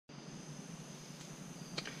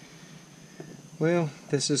Well,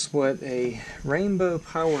 this is what a rainbow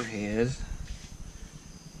power head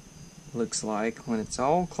looks like when it's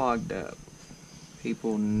all clogged up.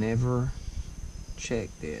 People never check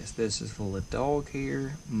this. This is full of dog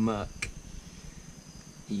hair, muck,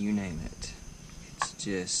 you name it. It's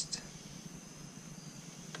just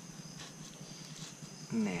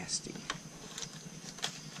nasty.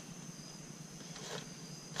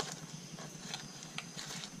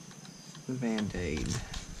 The Band-Aid.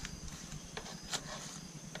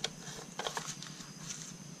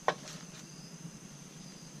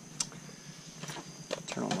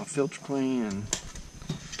 Turn on my filter clean, and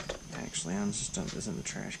actually I'm just dump this in the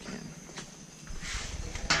trash can.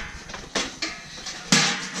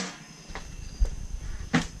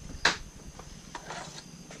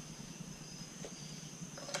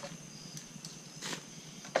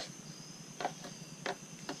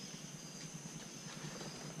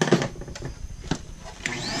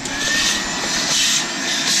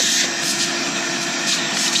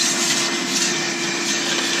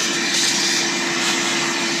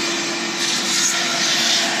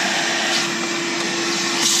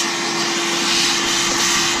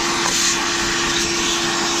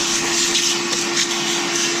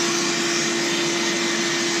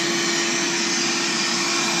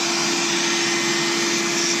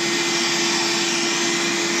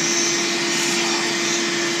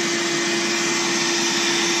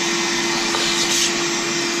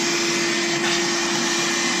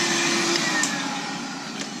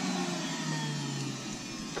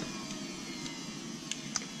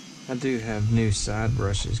 I do have new side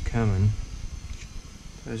brushes coming.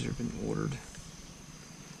 Those have been ordered.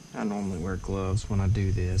 I normally wear gloves when I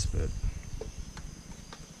do this, but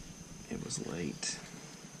it was late.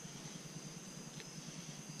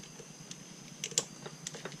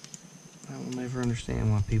 I will never understand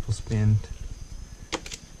why people spend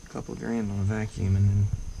a couple grand on a vacuum and then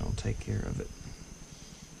don't take care of it.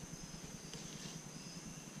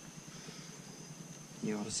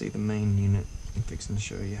 You ought to see the main unit I'm fixing to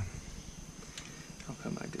show you. I'll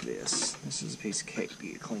come back to this. This is a piece of cake to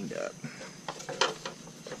get cleaned up.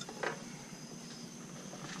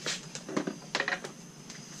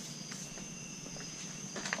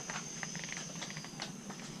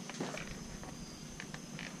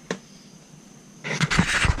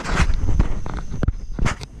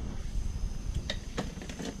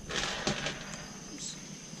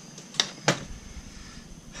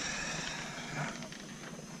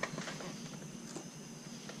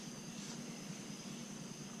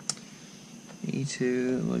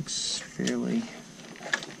 E2 looks fairly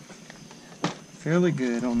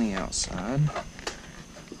good on the outside.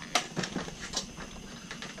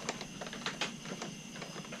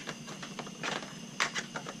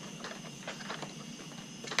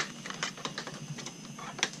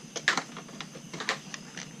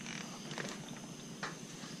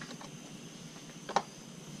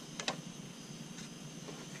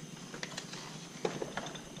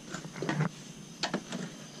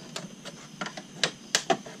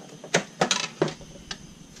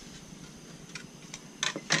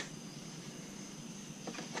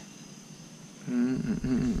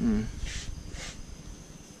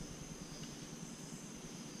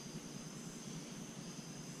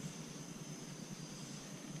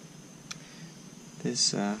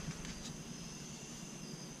 This look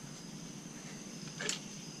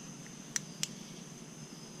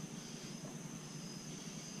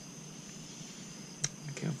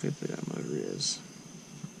how vivid that motor is.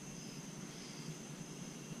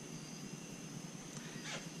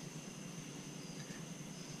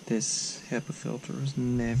 This HEPA filter has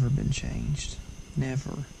never been changed.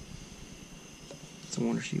 Never. It's a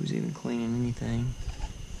wonder she was even cleaning anything.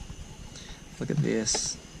 Look at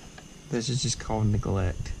this. This is just called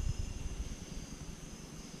neglect.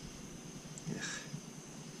 Ugh.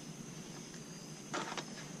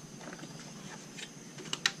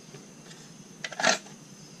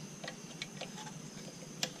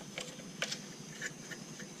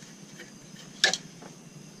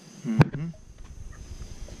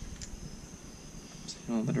 See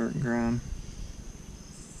all the dirt and grime?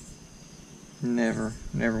 Never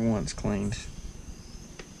once cleaned.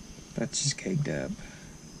 That's just caked up.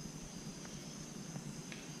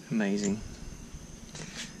 Amazing.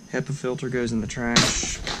 HEPA filter goes in the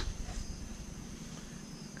trash.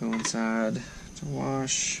 Go inside to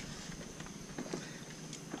wash.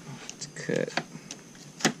 To cut.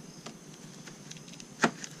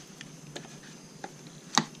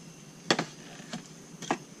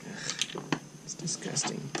 Ugh, it's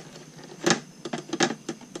disgusting.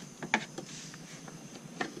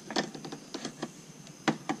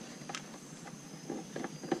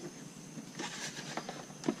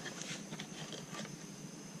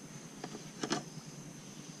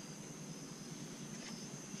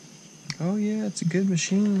 Oh yeah, it's a good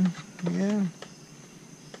machine. Yeah.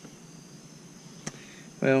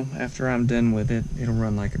 Well, after I'm done with it, it'll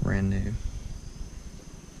run like a brand new.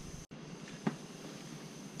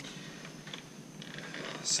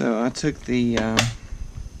 So I took the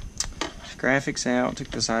graphics out,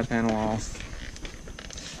 took the side panel off.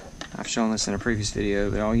 I've shown this in a previous video,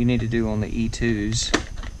 but all you need to do on the E2s is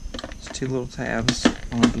 2 little tabs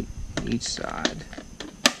on each side.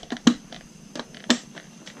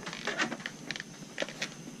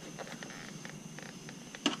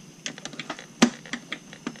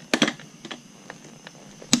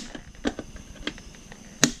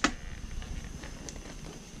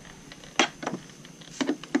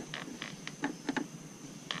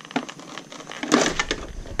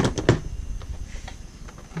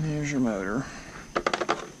 There's your motor.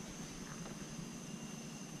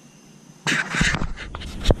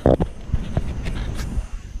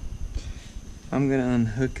 I'm going to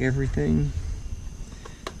unhook everything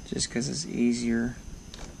just because it's easier.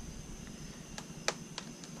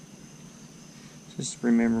 Just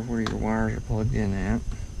remember where your wires are plugged in at.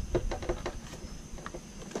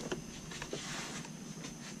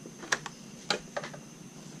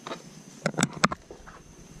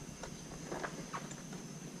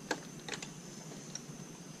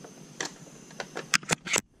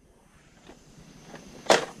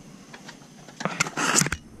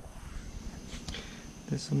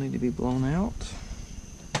 This will need to be blown out.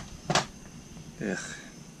 Ugh.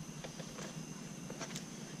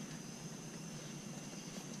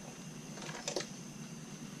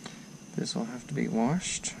 This will have to be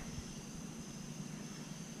washed.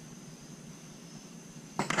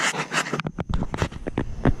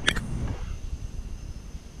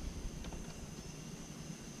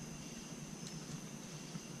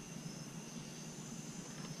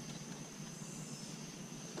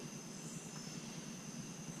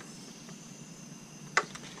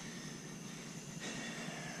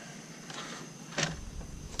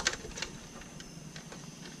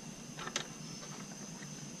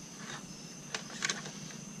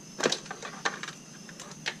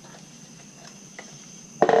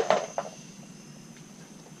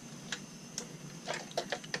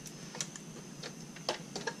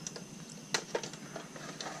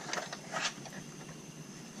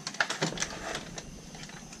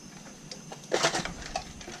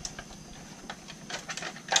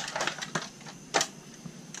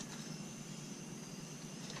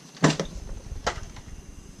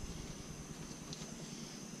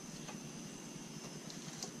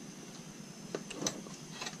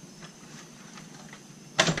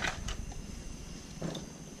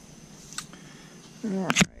 All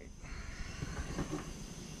right.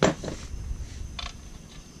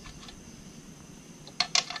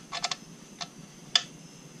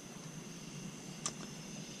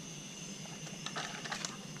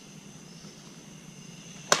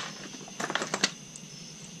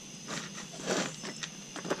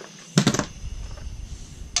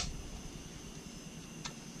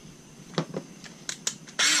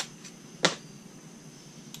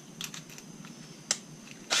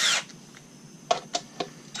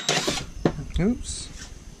 Oops.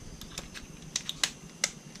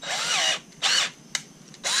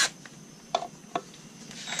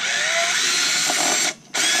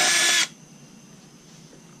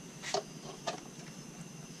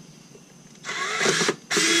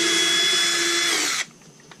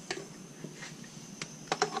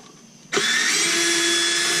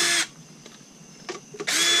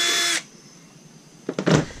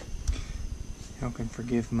 Y'all can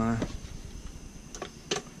forgive my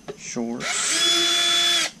shorts.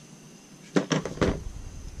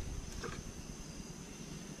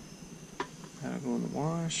 That'll go in the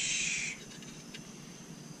wash.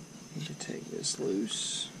 Need to take this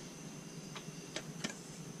loose.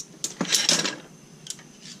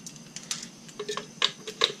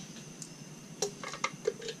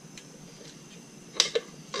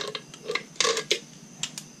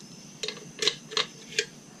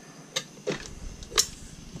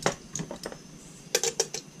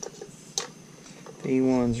 The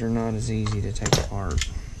E1s are not as easy to take apart.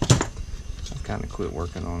 I've kind of quit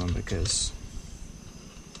working on them because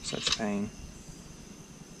it's such a pain.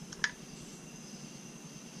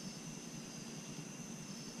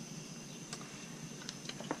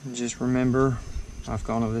 And just remember, I've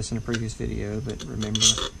gone over this in a previous video, but remember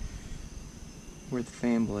where the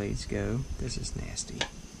fan blades go. This is nasty.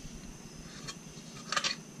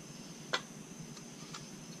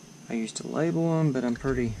 I used to label them, but I'm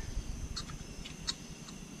pretty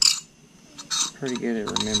good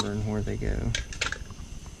at remembering where they go.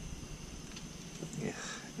 Yeah,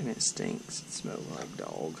 and it stinks. It smells like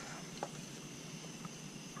dog.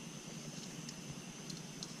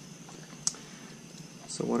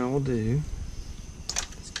 So what I will do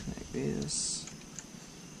is connect this.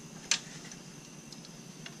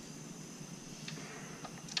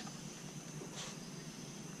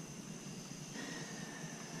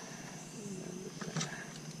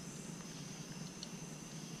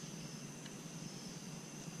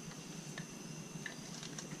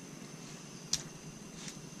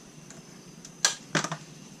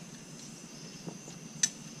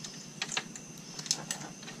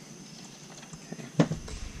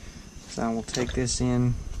 So I will take this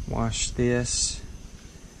in, wash this,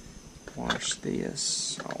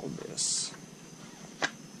 all this.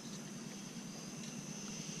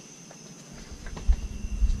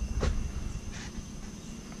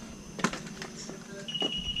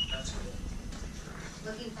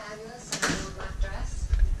 Looking fabulous in a little black dress?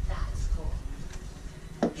 That is cool.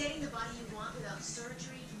 Getting the body you want without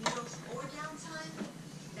surgery, needles, or downtime?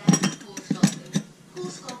 That's cool sculpting. Cool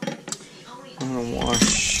sculpting is the only I'm going to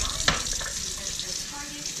wash.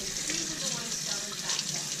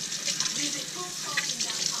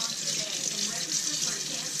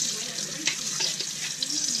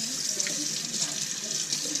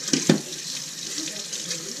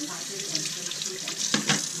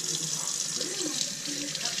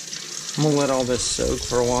 I'm going to let all this soak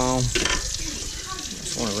for a while.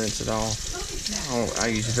 Just want to rinse it off. I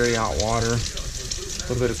use very hot water, a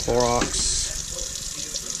little bit of Clorox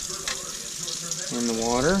in the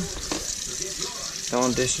water.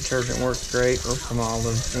 Dawn dish detergent works great, or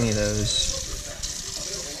Palmolive, any of those.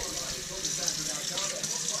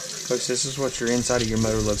 Folks, this is what your inside of your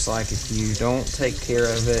motor looks like if you don't take care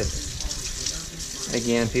of it.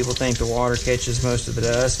 Again, people think the water catches most of the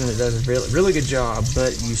dust, and it does a really good job,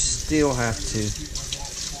 but you still have to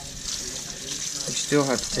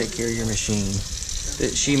take care of your machine.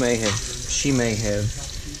 She may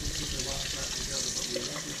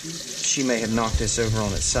have knocked this over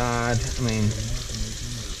on its side. I mean,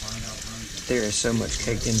 there is so much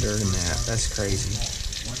caked in dirt in that. That's crazy.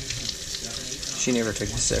 She never took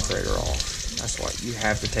the separator off. That's why you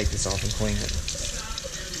have to take this off and clean it.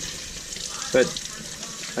 But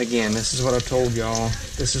again, this is what I've told y'all.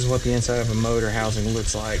 This is what the inside of a motor housing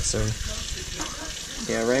looks like. So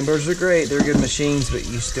yeah, Rainbows are great. They're good machines, but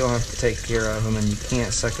you still have to take care of them, and you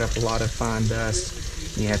can't suck up a lot of fine dust.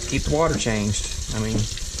 You have to keep the water changed. I mean,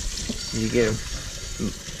 you get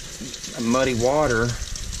a muddy water,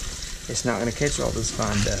 it's not going to catch all this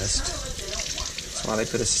fine dust. That's why they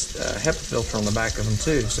put a HEPA filter on the back of them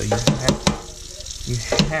too. So you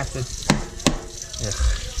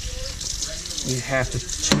have to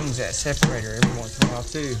change that separator every once in a while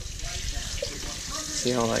too.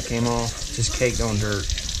 See how that came off? Just caked on dirt.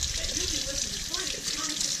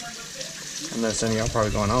 I know some of y'all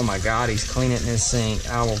probably going, oh my God, he's cleaning it in his sink.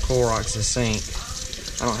 I will Clorox his sink.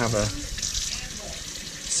 I don't have a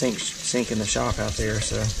sink in the shop out there,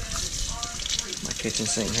 so my kitchen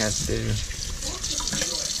sink has to do.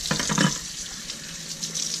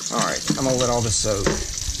 Alright, I'm going to let all this soak.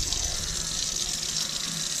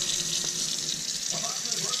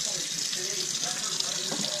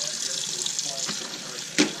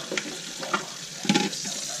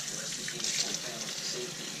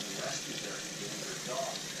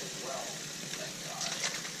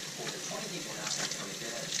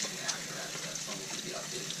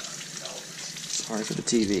 Sorry for the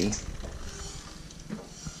TV.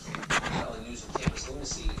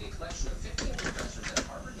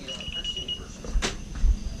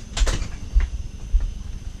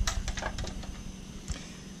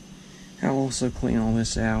 I'll also clean all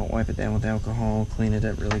this out, wipe it down with alcohol, clean it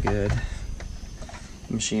up really good.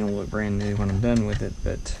 The machine will look brand new when I'm done with it,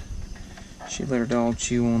 but she let her dog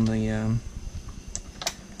chew on the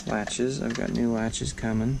latches. I've got new latches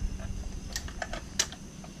coming.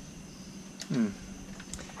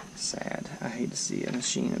 Sad. I hate to see a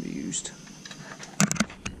machine abused.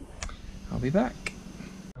 I'll be back.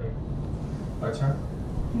 My turn?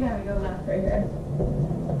 You gotta go left right here.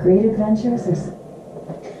 Great adventures or...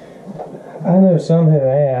 I know some have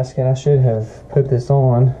asked, and I should have put this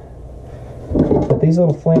on, but these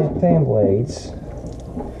little fan blades,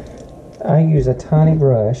 I use a tiny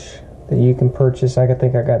brush that you can purchase. I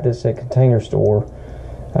think I got this at Container Store.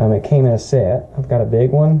 It came in a set. I've got a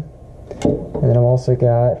big one, and then I've also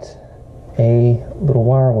got a little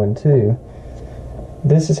wire one too.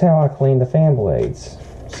 This is how I clean the fan blades.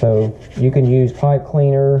 So you can use pipe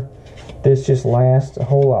cleaner. This just lasts a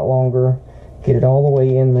whole lot longer. Get it all the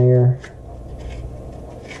way in there.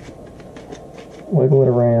 Wiggle it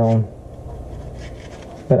around.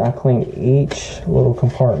 But I clean each little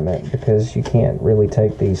compartment because you can't really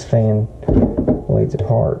take these fan blades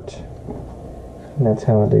apart. And that's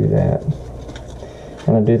how I do that.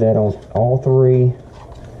 I'm going to do that on all three,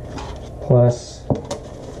 plus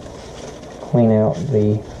clean out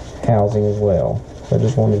the housing as well. So I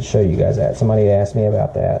just wanted to show you guys that. Somebody asked me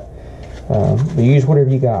about that. But use whatever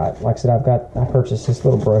you got. Like I said, I purchased this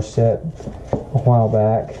little brush set a while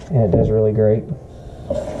back, and it does really great.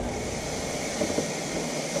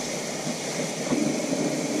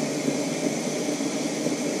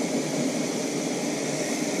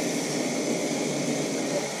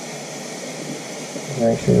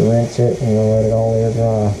 Make sure to rinse it and you'll let it all air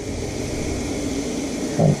dry.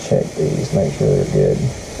 Try and check these, make sure they're good.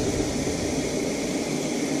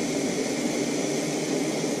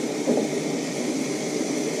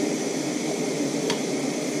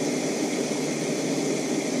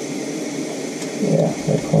 Yeah,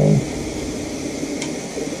 they're clean.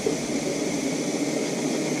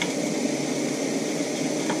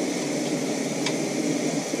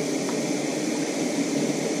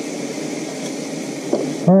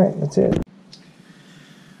 Alright, that's it.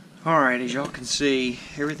 Alright, as y'all can see,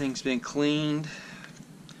 everything's been cleaned.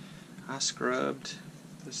 I scrubbed.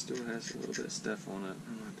 This still has a little bit of stuff on it.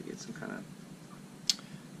 I'm going to have to get some kind of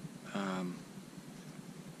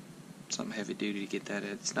something heavy duty to get that.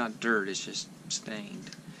 It's not dirt, it's just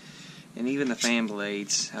stained. And even the fan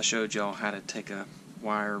blades, I showed y'all how to take a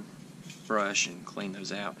wire brush and clean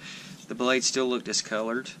those out. The blades still look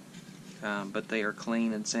discolored, but they are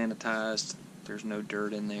clean and sanitized. There's no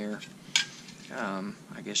dirt in there.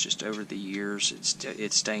 I guess just over the years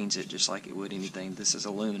it stains it just like it would anything. This is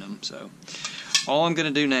aluminum, so all I'm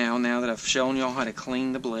going to do now that I've shown y'all how to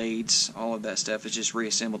clean the blades, all of that stuff, is just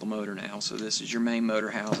reassemble the motor now. So this is your main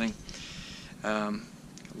motor housing. A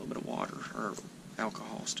little bit of water or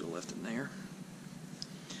alcohol still left in there.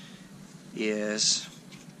 Is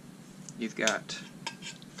you've got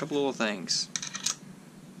a couple little things.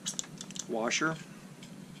 Washer,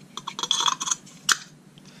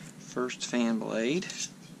 first fan blade,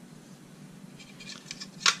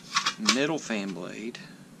 middle fan blade,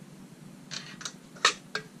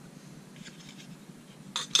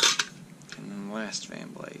 and then the last fan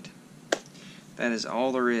blade. That is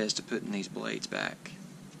all there is to putting these blades back.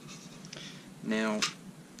 Now,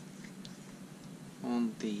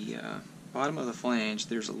 on the bottom of the flange,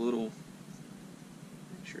 there's a little,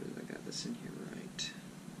 make sure that I got this in here right.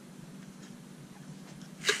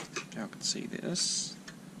 Y'all can see this.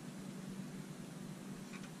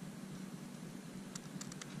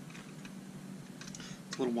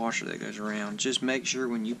 Little washer that goes around. Just make sure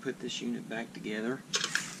when you put this unit back together,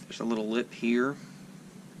 there's a little lip here.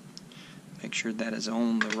 Make sure that is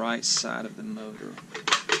on the right side of the motor.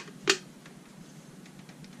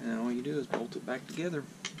 And then all you do is bolt it back together.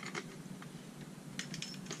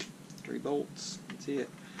 3 bolts. That's it.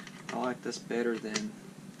 I like this better than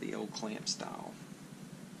the old clamp style.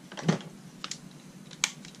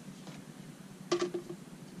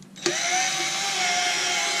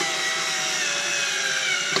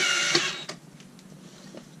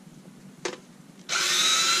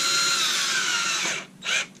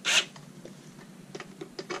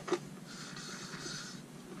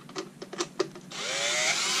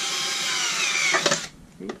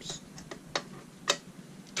 Oops.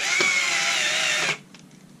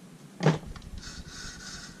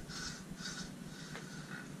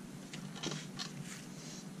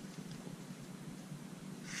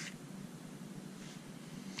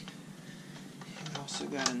 We've also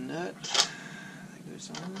got a nut that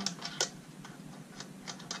goes on.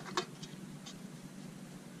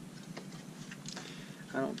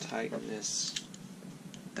 I don't tighten this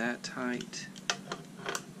that tight.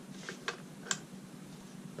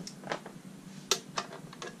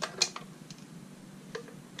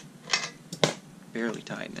 Barely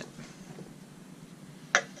tighten it.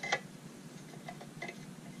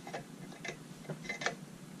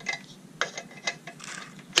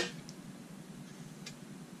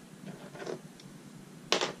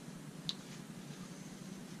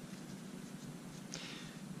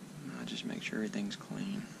 I just make sure everything's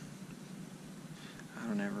clean. I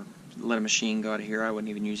don't ever let a machine go out of here. I wouldn't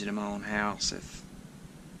even use it in my own house if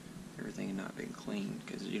everything had not been cleaned,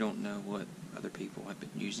 because you don't know what other people have been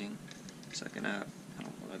using, sucking up. I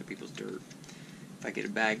don't want other people's dirt. If I get a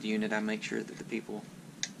bagged unit, I make sure that the people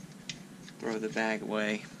throw the bag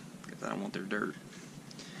away, because I don't want their dirt.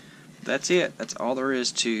 That's it. That's all there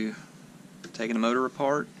is to taking the motor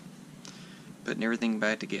apart, putting everything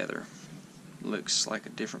back together. Looks like a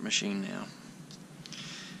different machine now.